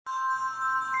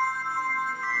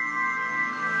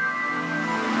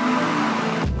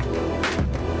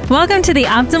Welcome to the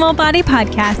Optimal Body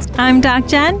Podcast. I'm Doc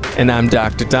Jen. And I'm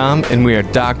Dr. Dom, and we are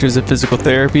doctors of physical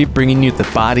therapy, bringing you the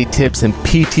body tips and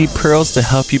PT pearls to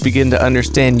help you begin to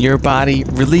understand your body,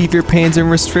 relieve your pains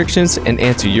and restrictions, and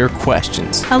answer your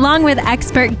questions. Along with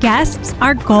expert guests,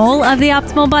 our goal of the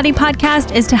Optimal Body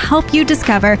Podcast is to help you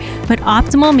discover what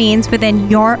optimal means within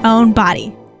your own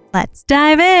body. Let's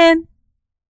dive in.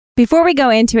 Before we go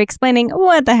into explaining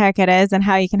what the heck it is and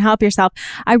how you can help yourself,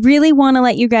 I really want to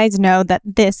let you guys know that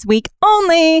this week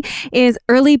only is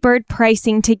early bird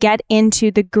pricing to get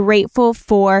into the Grateful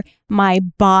for My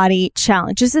Body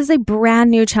challenge. This is a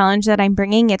brand new challenge that I'm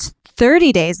bringing. It's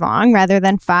 30 days long rather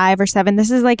than 5 or 7.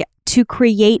 This is like to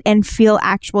create and feel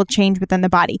actual change within the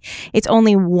body. It's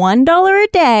only $1 a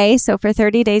day. So for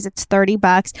 30 days, it's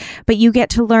 $30, but you get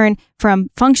to learn from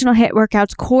functional HIIT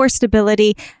workouts, core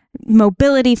stability,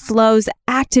 mobility flows,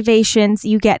 activations.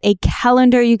 You get a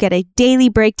calendar, you get a daily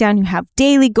breakdown, you have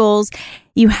daily goals,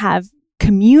 you have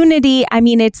community. I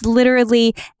mean, it's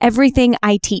literally everything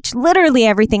I teach,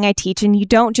 and you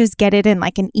don't just get it in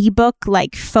like an ebook,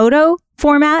 like photo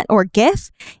format or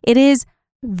GIF. It is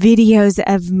videos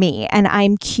of me, and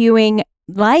I'm cueing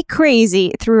like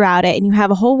crazy throughout it, and you have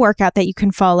a whole workout that you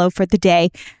can follow for the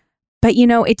day. But, you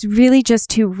know, it's really just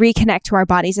to reconnect to our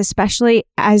bodies, especially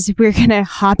as we're going to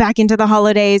hop back into the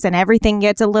holidays and everything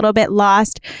gets a little bit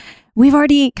lost. We've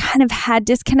already kind of had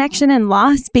disconnection and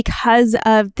loss because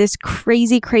of this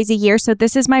crazy, crazy year. So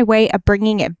this is my way of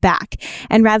bringing it back.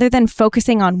 And rather than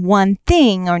focusing on one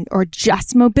thing or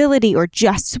just mobility or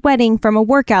just sweating from a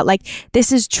workout, like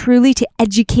this is truly to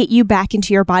educate you back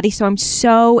into your body. So I'm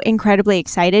so incredibly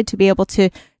excited to be able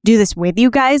to do this with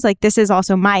you guys. Like this is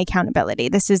also my accountability.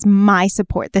 This is my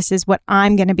support. This is what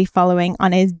I'm going to be following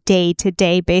on a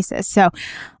day-to-day basis. So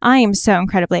I am so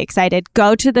incredibly excited.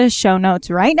 Go to the show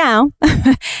notes right now.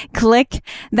 Click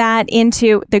that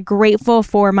into the Grateful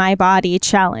for My Body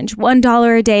challenge.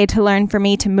 $1 a day to learn from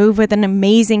me, to move with an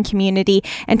amazing community,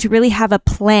 and to really have a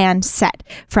plan set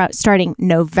from starting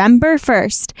November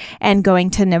 1st and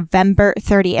going to November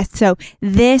 30th. So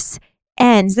this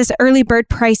early bird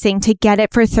pricing to get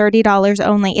it for $30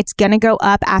 only. It's going to go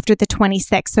up after the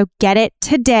 26th. So get it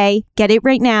today, get it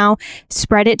right now,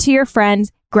 spread it to your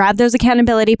friends, grab those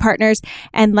accountability partners,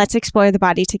 and let's explore the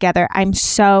body together. I'm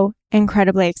so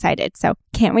incredibly excited. So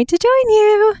can't wait to join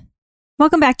you.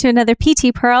 Welcome back to another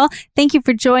PT Pearl. Thank you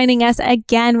for joining us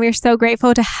again. We're so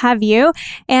grateful to have you.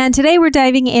 And today we're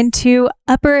diving into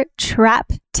upper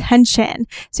trap tension.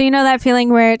 So you know that feeling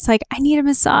where it's like, I need a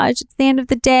massage. It's the end of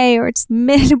the day, or it's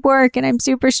mid-work and I'm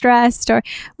super stressed, or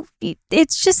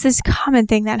it's just this common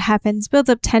thing that happens, builds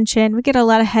up tension. We get a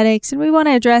lot of headaches, and we want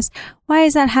to address why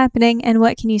is that happening and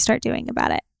what can you start doing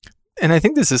about it? And I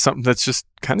think this is something that's just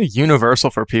kind of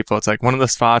universal for people. It's like one of the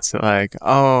spots that like,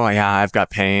 oh yeah, I've got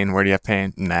pain. Where do you have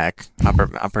pain? Neck,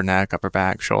 upper neck, upper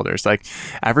back, shoulders. Like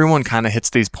everyone kind of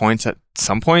hits these points at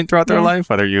some point throughout their life,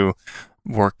 whether you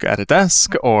work at a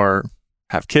desk or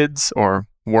have kids or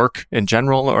work in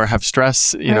general or have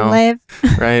stress, you know, live.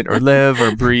 Right? Or live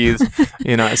or breathe.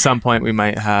 You know, at some point we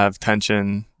might have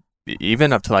tension,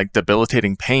 even up to like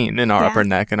debilitating pain in our upper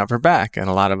neck and upper back. And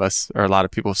a lot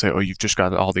of people say, oh, you've just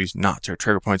got all these knots or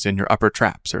trigger points in your upper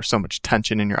traps, or so much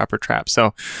tension in your upper traps.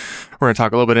 So we're going to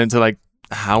talk a little bit into like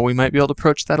how we might be able to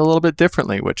approach that a little bit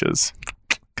differently, which is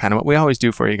kind of what we always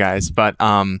do for you guys. But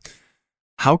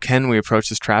how can we approach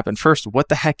this trap? And first, what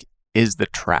the heck is the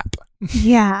trap?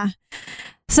 Yeah.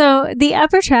 So the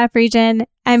upper trap region,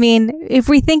 I mean, if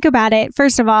we think about it,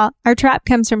 first of all, our trap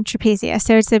comes from trapezius.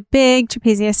 So it's a big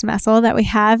trapezius muscle that we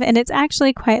have, and it's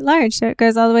actually quite large. So it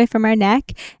goes all the way from our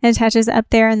neck and attaches up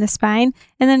there in the spine,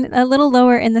 and then a little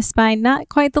lower in the spine, not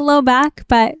quite the low back,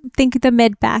 but think the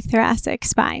mid-back thoracic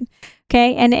spine.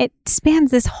 Okay. And it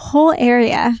spans this whole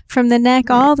area from the neck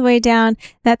all the way down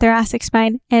that thoracic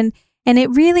spine. And it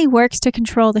really works to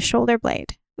control the shoulder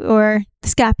blade or the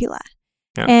scapula.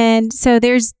 Yeah. And so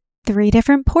there's 3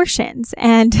 different portions,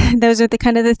 and those are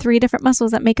the 3 different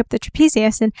muscles that make up the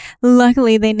trapezius. And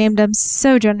luckily they named them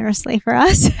so generously for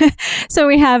us. So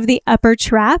we have the upper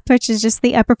trap, which is just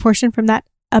the upper portion from that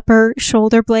upper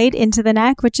shoulder blade into the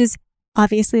neck, which is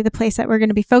obviously the place that we're going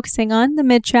to be focusing on. The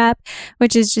mid trap,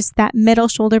 which is just that middle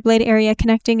shoulder blade area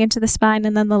connecting into the spine,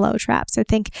 and then the low trap. So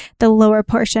think the lower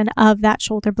portion of that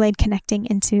shoulder blade connecting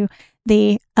into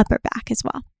the upper back as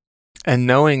well. And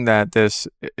knowing that this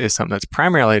is something that's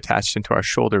primarily attached into our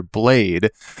shoulder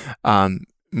blade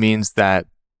means that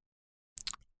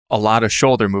a lot of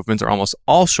shoulder movements, or almost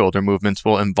all shoulder movements,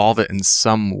 will involve it in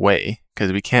some way,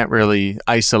 because we can't really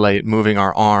isolate moving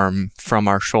our arm from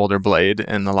our shoulder blade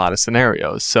in a lot of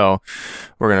scenarios. So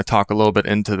we're going to talk a little bit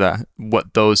into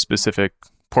what those specific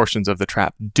portions of the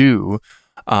trap do.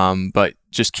 But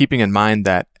just keeping in mind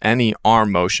that any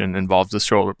arm motion involves the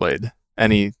shoulder blade.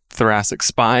 Any thoracic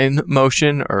spine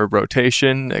motion or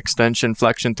rotation, extension,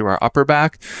 flexion through our upper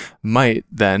back might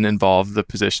then involve the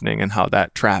positioning and how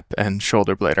that trap and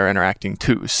shoulder blade are interacting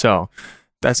too. So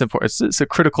that's important. It's a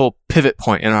critical pivot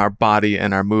point in our body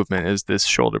and our movement is this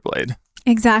shoulder blade.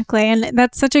 Exactly. And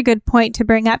that's such a good point to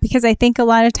bring up, because I think a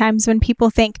lot of times when people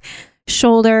think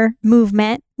shoulder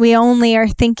movement, we only are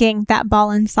thinking that ball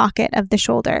and socket of the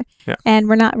shoulder. Yeah. And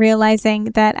we're not realizing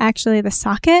that actually the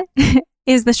socket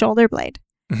is the shoulder blade.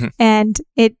 Mm-hmm. And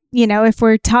it, if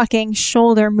we're talking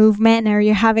shoulder movement or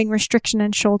you're having restriction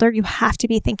in shoulder, you have to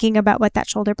be thinking about what that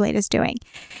shoulder blade is doing.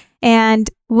 And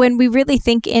when we really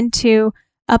think into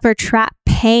upper trap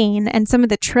pain and some of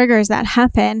the triggers that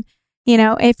happen,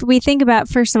 if we think about,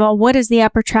 first of all, what does the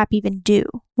upper trap even do?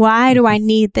 Why do I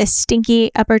need this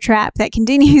stinky upper trap that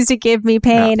continues to give me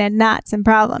pain and knots and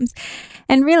problems?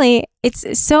 And really, it's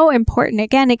so important.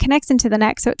 Again, it connects into the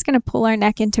neck, so it's going to pull our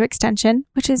neck into extension,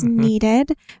 which is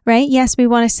needed, right? Yes, we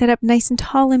want to sit up nice and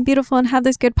tall and beautiful and have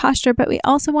this good posture, but we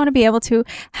also want to be able to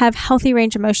have healthy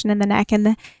range of motion in the neck, and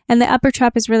the upper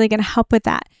trap is really going to help with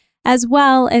that, as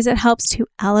well as it helps to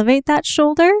elevate that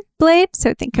shoulder blade.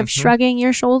 So think of shrugging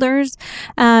your shoulders.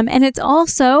 And it's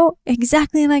also,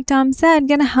 exactly like Dom said,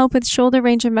 going to help with shoulder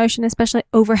range of motion, especially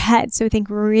overhead. So think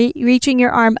reaching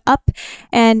your arm up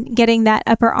and getting that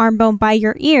upper arm bone by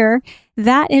your ear.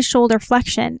 That is shoulder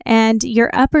flexion. And your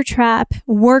upper trap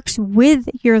works with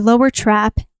your lower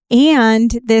trap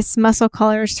and this muscle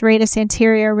called serratus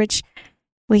anterior, which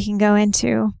we can go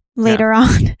into later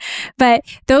on. But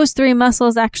those three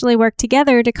muscles actually work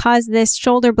together to cause this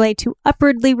shoulder blade to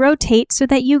upwardly rotate so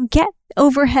that you get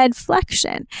overhead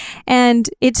flexion. And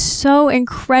it's so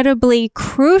incredibly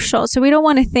crucial. So we don't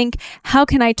want to think, how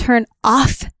can I turn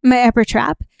off my upper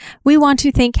trap? We want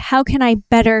to think, how can I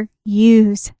better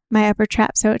use my upper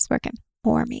trap so it's working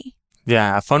for me?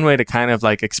 Yeah, a fun way to kind of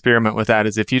like experiment with that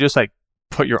is if you just like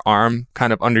put your arm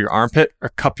kind of under your armpit or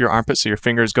cup your armpit so your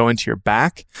fingers go into your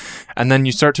back, and then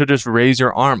you start to just raise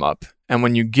your arm up. And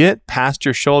when you get past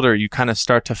your shoulder, you kind of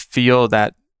start to feel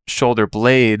that shoulder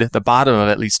blade, the bottom of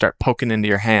it at least, start poking into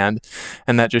your hand.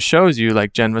 And that just shows you,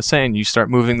 like Jen was saying, you start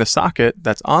moving the socket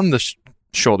that's on the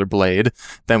shoulder blade,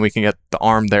 then we can get the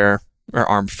arm there or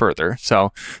arm further.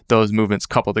 So those movements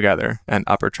couple together, and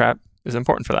upper trap is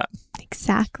important for that.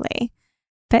 Exactly.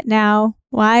 But now,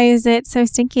 why is it so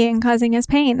stinky and causing us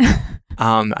pain?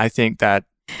 I think that,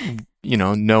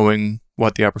 knowing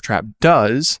what the upper trap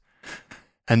does,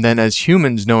 and then as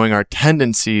humans, knowing our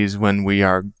tendencies when we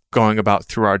are going about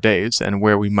through our days and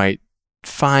where we might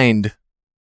find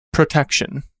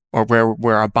protection or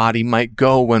where our body might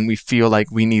go when we feel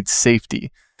like we need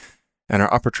safety. And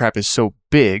our upper trap is so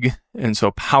big and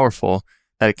so powerful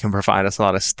that it can provide us a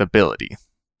lot of stability,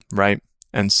 right?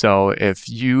 And so if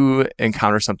you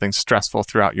encounter something stressful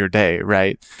throughout your day,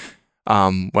 right?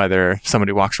 Whether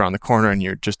somebody walks around the corner and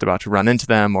you're just about to run into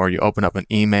them, or you open up an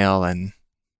email and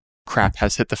crap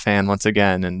has hit the fan once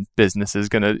again and business is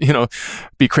going to,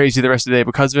 be crazy the rest of the day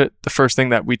because of it. The first thing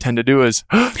that we tend to do is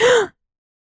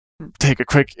take a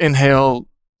quick inhale.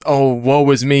 Oh, woe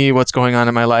is me. What's going on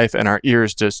in my life? And our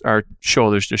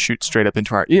shoulders just shoot straight up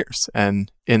into our ears.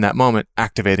 And in that moment,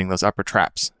 activating those upper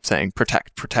traps, saying,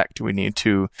 protect, protect. We need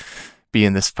to be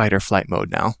in this fight or flight mode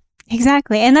now.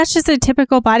 Exactly. And that's just a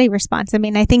typical body response. I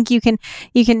mean, I think you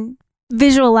can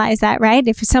visualize that, right?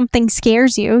 If something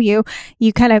scares you,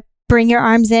 you kind of bring your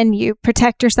arms in, you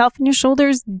protect yourself, and your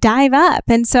shoulders dive up.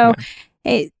 And so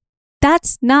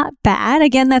that's not bad.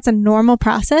 Again, that's a normal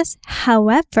process.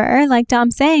 However, like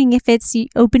Dom's saying, if it's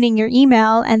opening your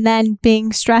email and then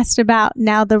being stressed about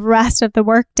now the rest of the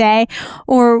workday,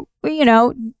 or,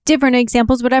 different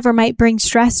examples, whatever might bring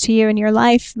stress to you in your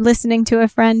life, listening to a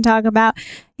friend talk about,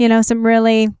 some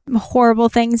really horrible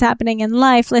things happening in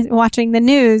life, watching the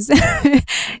news,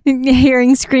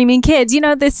 hearing screaming kids,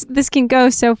 this can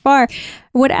go so far.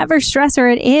 Whatever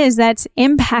stressor it is that's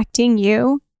impacting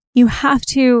you, you have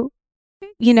to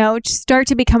start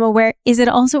to become aware, is it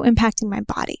also impacting my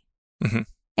body? Mm-hmm.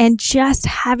 And just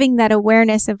having that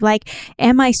awareness of like,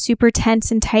 am I super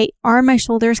tense and tight? Are my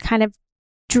shoulders kind of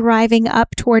driving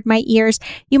up toward my ears?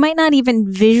 You might not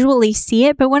even visually see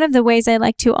it, but one of the ways I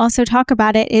like to also talk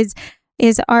about it is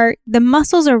the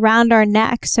muscles around our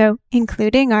neck, so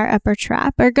including our upper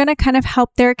trap, are going to kind of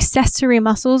help their accessory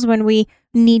muscles when we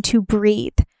need to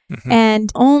breathe. Mm-hmm.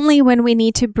 And only when we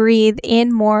need to breathe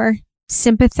in more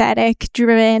sympathetic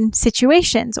driven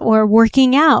situations, or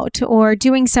working out, or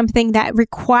doing something that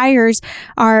requires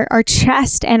our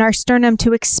chest and our sternum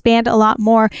to expand a lot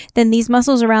more, then these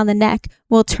muscles around the neck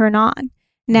will turn on.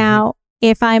 Now,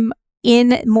 if I'm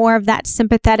in more of that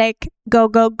sympathetic go,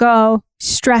 go, go,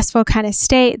 stressful kind of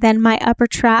state, then my upper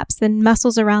traps and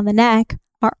muscles around the neck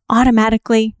are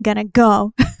automatically going to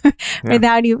go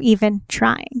without you even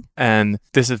trying. And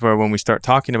this is where when we start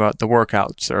talking about the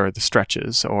workouts or the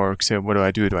stretches, or say, what do I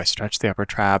do? Do I stretch the upper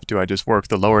trap? Do I just work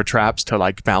the lower traps to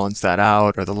like balance that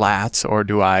out, or the lats? Or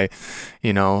do I,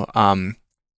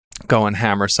 go and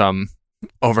hammer some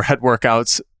overhead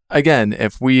workouts? Again,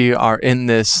 if we are in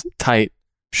this tight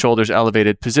shoulders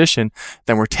elevated position,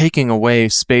 then we're taking away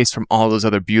space from all those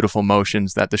other beautiful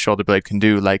motions that the shoulder blade can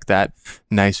do, like that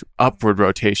nice upward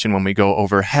rotation when we go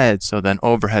overhead. So then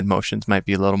overhead motions might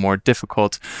be a little more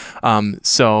difficult.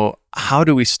 So how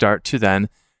do we start to then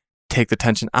take the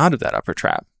tension out of that upper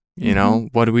trap?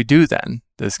 What do we do then?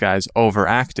 This guy's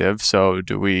overactive. So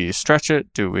do we stretch it?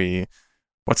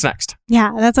 What's next?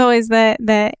 Yeah, that's always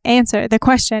the answer, the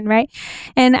question, right?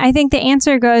 And I think the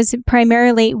answer goes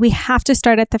primarily, we have to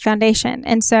start at the foundation.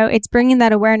 And so it's bringing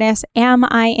that awareness. Am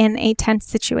I in a tense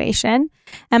situation?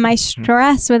 Am I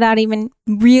stressed without even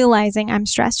realizing I'm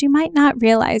stressed? You might not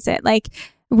realize it. Like,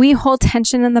 we hold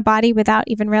tension in the body without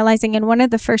even realizing. And one of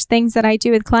the first things that I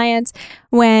do with clients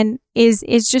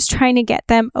is just trying to get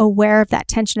them aware of that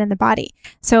tension in the body.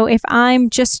 So if I'm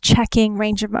just checking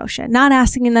range of motion, not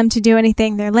asking them to do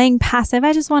anything, they're laying passive.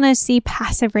 I just want to see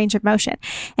passive range of motion.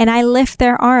 And I lift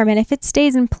their arm. And if it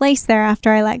stays in place there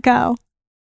after I let go,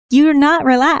 you're not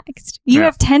relaxed. You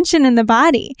have tension in the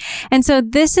body. And so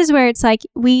this is where it's like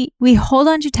we hold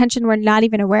on to tension we're not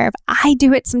even aware of. I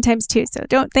do it sometimes too. So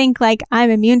don't think like I'm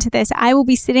immune to this. I will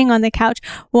be sitting on the couch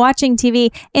watching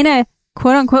TV in a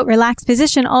quote unquote relaxed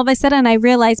position. All of a sudden I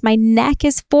realize my neck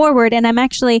is forward and I'm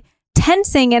actually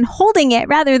tensing and holding it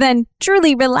rather than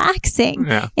truly relaxing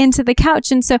into the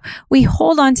couch. And so we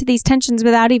hold on to these tensions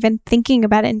without even thinking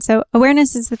about it. And so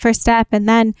awareness is the first step. And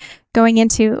then going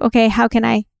into, okay, how can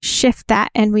I shift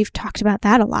that? And we've talked about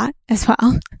that a lot as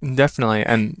well. Definitely.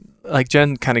 And like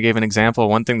Jen kind of gave an example,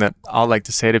 one thing that I'll like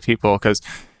to say to people, because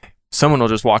someone will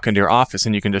just walk into your office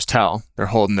and you can just tell they're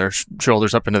holding their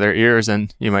shoulders up into their ears,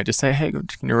 and you might just say, hey,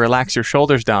 can you relax your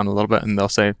shoulders down a little bit? And they'll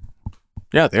say,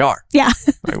 yeah, they are. Yeah.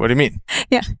 Like, what do you mean?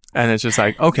 Yeah. And it's just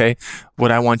like, okay,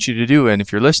 what I want you to do, and if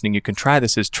you're listening, you can try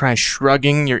this, is try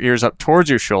shrugging your ears up towards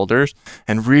your shoulders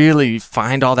and really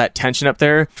find all that tension up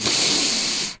there.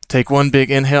 Take one big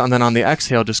inhale, and then on the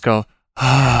exhale, just go,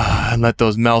 and let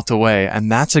those melt away. And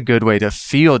that's a good way to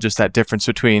feel just that difference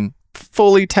between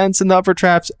fully tense in the upper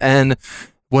traps and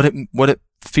what it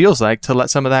feels like to let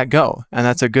some of that go. And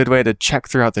that's a good way to check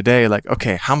throughout the day, like,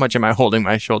 okay, how much am I holding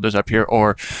my shoulders up here,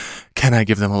 or can I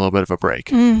give them a little bit of a break?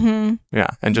 Yeah.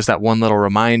 And just that one little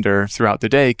reminder throughout the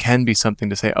day can be something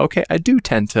to say, okay, I do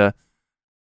tend to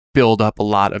build up a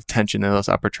lot of tension in those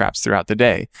upper traps throughout the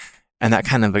day. And that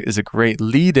kind of is a great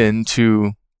lead in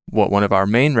to what one of our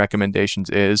main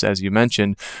recommendations is, as you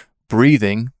mentioned,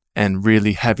 breathing, and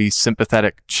really heavy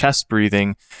sympathetic chest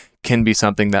breathing can be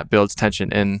something that builds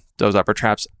tension in those upper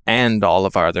traps and all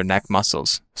of our other neck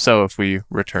muscles. So if we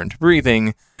return to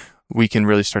breathing, we can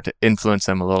really start to influence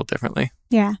them a little differently.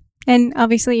 Yeah. And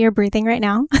obviously you're breathing right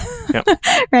now, Yep.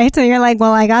 right? So you're like,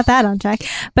 well, I got that on check.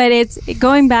 But it's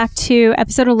going back to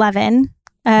episode 11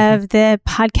 of the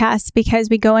podcast, because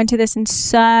we go into this in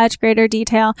such greater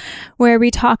detail, where we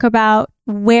talk about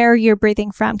where you're breathing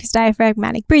from, because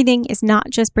diaphragmatic breathing is not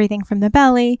just breathing from the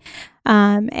belly.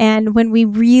 And when we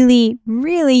really,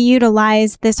 really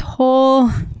utilize this whole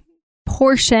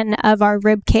portion of our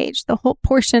rib cage, the whole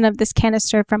portion of this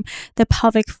canister from the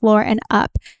pelvic floor and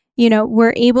up,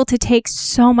 we're able to take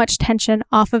so much tension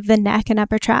off of the neck and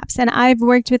upper traps. And I've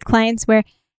worked with clients where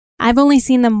I've only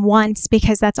seen them once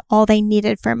because that's all they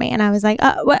needed from me. And I was like,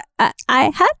 I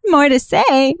had more to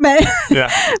say, but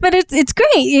but it's great.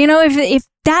 If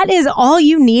that is all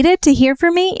you needed to hear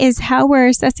from me, is how we're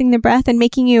assessing the breath and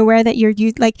making you aware that you're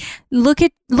like, look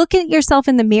at yourself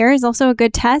in the mirror is also a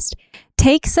good test.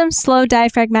 Take some slow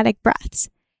diaphragmatic breaths.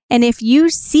 And if you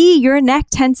see your neck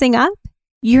tensing up,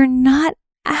 you're not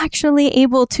actually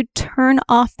able to turn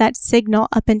off that signal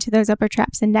up into those upper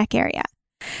traps and neck area.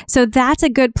 So that's a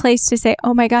good place to say,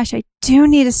 oh my gosh, I do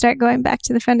need to start going back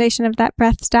to the foundation of that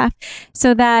breath stuff,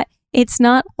 so that it's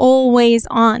not always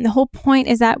on. The whole point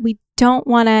is that we don't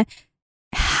want to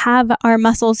have our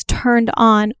muscles turned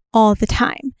on all the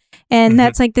time. And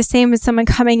that's like the same as someone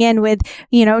coming in with,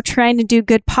 trying to do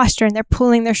good posture and they're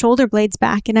pulling their shoulder blades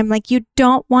back. And I'm like, you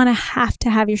don't want to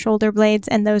have your shoulder blades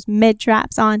and those mid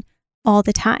traps on all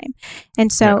the time.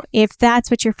 And so if that's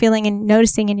what you're feeling and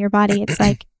noticing in your body, it's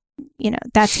like,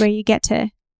 that's where you get to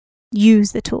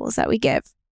use the tools that we give.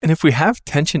 And if we have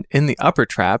tension in the upper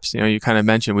traps, you kind of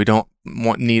mentioned we don't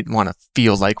want to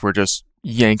feel like we're just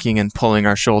yanking and pulling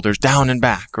our shoulders down and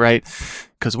back, right?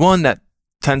 Because one, that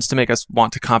tends to make us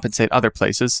want to compensate other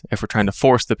places if we're trying to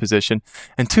force the position.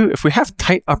 And two, if we have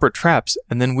tight upper traps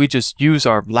and then we just use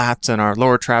our lats and our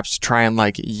lower traps to try and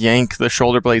yank the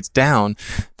shoulder blades down,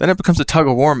 then it becomes a tug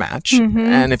of war match.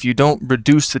 And if you don't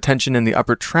reduce the tension in the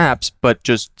upper traps, but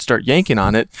just start yanking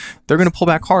on it, they're going to pull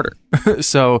back harder.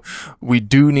 So we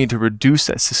do need to reduce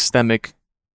that systemic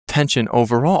tension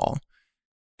overall.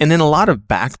 And in a lot of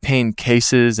back pain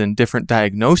cases and different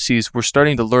diagnoses, we're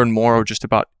starting to learn more just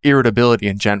about irritability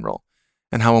in general,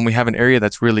 and how when we have an area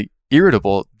that's really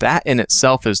irritable, that in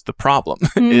itself is the problem,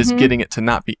 is getting it to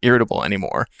not be irritable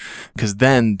anymore, because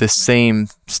then the same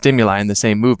stimuli and the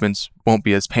same movements won't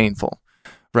be as painful,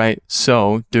 right?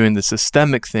 So doing the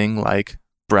systemic thing like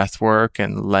breath work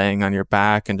and laying on your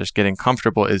back and just getting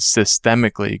comfortable is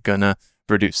systemically going to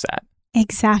reduce that.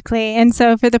 Exactly. And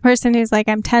so for the person who's like,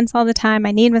 I'm tense all the time,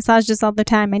 I need massages all the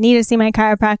time, I need to see my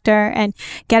chiropractor and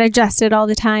get adjusted all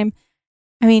the time.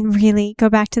 I mean, really go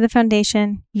back to the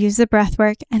foundation, use the breath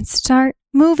work and start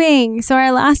moving. So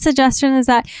our last suggestion is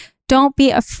that don't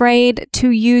be afraid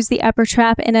to use the upper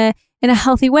trap in a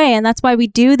healthy way. And that's why we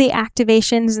do the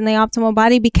activations in the optimal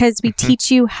body, because we teach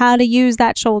you how to use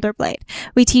that shoulder blade.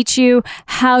 We teach you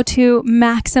how to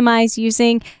maximize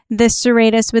using the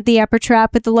serratus with the upper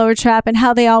trap, with the lower trap, and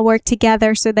how they all work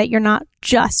together so that you're not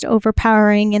just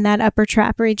overpowering in that upper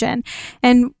trap region.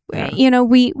 And,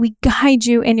 we guide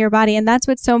you in your body. And that's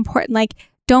what's so important.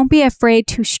 Don't be afraid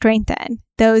to strengthen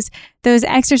those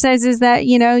exercises that,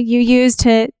 you use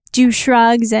to do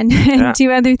shrugs and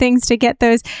do other things to get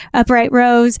those upright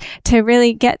rows, to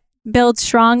really build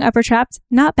strong upper traps.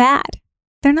 Not bad.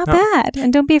 They're not bad.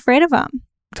 And don't be afraid of them.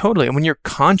 Totally. And when you're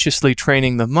consciously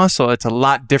training the muscle, it's a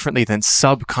lot differently than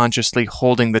subconsciously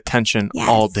holding the tension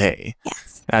all day.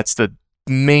 Yes. That's the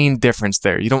main difference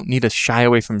there. You don't need to shy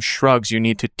away from shrugs. You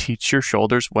need to teach your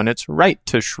shoulders when it's right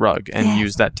to shrug and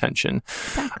use that tension.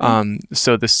 Exactly.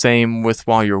 So the same with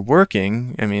while you're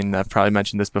working. I mean, I've probably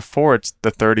mentioned this before. It's the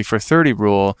 30 for 30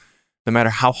 rule. No matter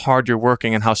how hard you're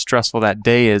working and how stressful that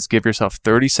day is, give yourself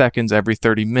 30 seconds every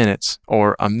 30 minutes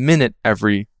or a minute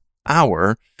every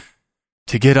hour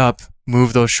to get up,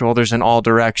 move those shoulders in all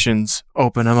directions,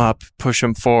 open them up, push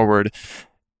them forward.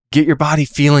 Get your body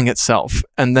feeling itself,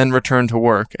 and then return to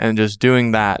work. And just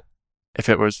doing that, if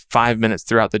it was 5 minutes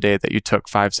throughout the day that you took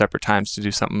 5 separate times to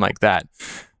do something like that,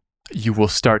 you will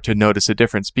start to notice a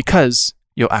difference, because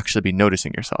you'll actually be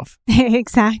noticing yourself.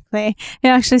 Exactly.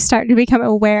 You'll actually start to become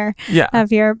aware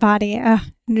of your body. Oh,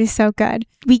 it is so good.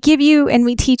 We give you and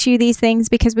we teach you these things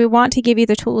because we want to give you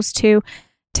the tools to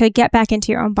get back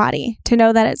into your own body, to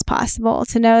know that it's possible,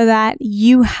 to know that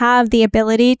you have the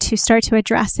ability to start to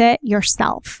address it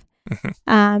yourself.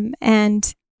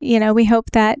 And, we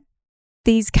hope that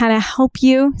these kind of help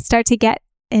you start to get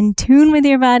in tune with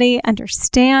your body,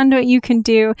 understand what you can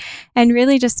do, and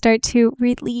really just start to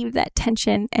relieve that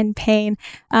tension and pain.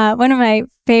 One of my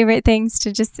favorite things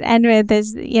to just end with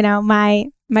is,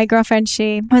 my girlfriend,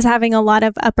 she was having a lot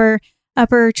of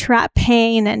upper trap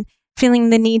pain and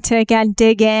feeling the need to, again,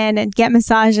 dig in and get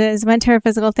massages, went to her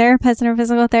physical therapist, and her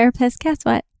physical therapist, guess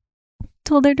what?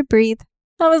 Told her to breathe.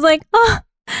 I was like, oh,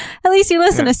 at least you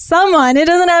listen to someone. It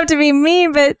doesn't have to be me,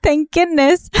 but thank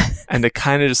goodness. And to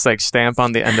kind of just stamp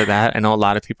on the end of that, I know a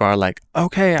lot of people are like,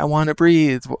 okay, I want to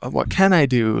breathe. What can I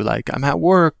do? I'm at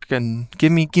work and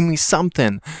give me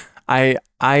something.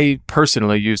 I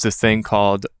personally use this thing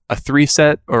called a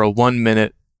 3-set or a 1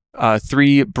 minute,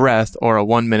 3 breath or a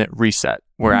 1 minute reset,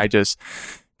 where I just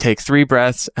take 3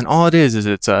 breaths, and all it is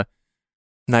it's a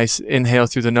nice inhale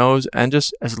through the nose and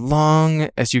just as long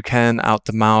as you can out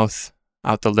the mouth,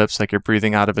 out the lips, like you're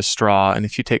breathing out of a straw. And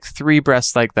if you take 3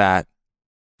 breaths like that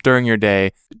during your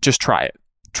day, just try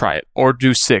it, or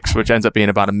do 6, which ends up being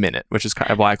about a minute, which is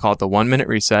kind of why I call it the 1 minute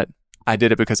reset. I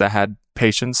did it because I had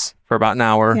patients for about an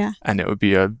hour and it would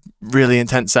be a really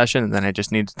intense session, and then I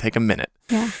just needed to take a minute.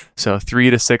 So 3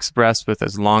 to 6 breaths with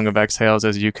as long of exhales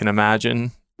as you can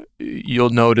imagine. You'll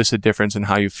notice a difference in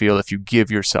how you feel if you give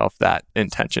yourself that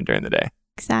intention during the day.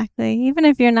 Exactly. Even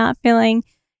if you're not feeling,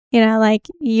 like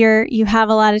you have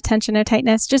a lot of tension or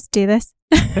tightness, just do this.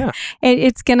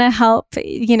 It's going to help,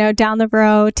 down the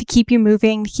road to keep you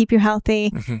moving, to keep you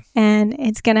healthy. And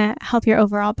it's going to help your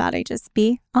overall body just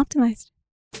be optimized.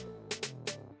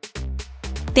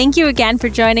 Thank you again for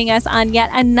joining us on yet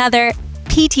another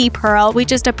PT Pearl. We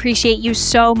just appreciate you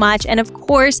so much. And of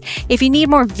course, if you need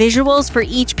more visuals for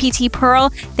each PT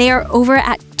Pearl, they are over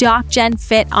at DocGen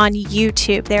Fit on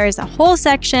YouTube. There is a whole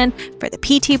section for the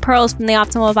PT Pearls from the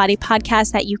Optimal Body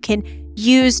podcast that you can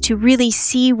use to really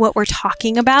see what we're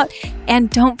talking about. And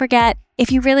don't forget,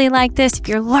 if you really like this, if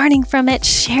you're learning from it,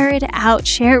 share it out,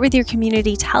 share it with your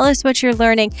community. Tell us what you're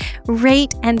learning.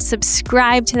 Rate and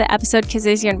subscribe to the episode because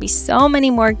there's going to be so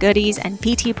many more goodies and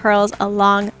PT pearls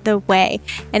along the way.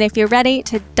 And if you're ready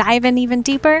to dive in even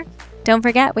deeper, don't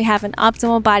forget we have an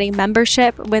Optimal Body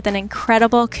membership with an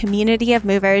incredible community of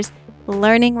movers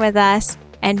learning with us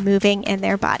and moving in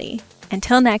their body.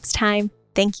 Until next time,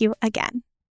 thank you again.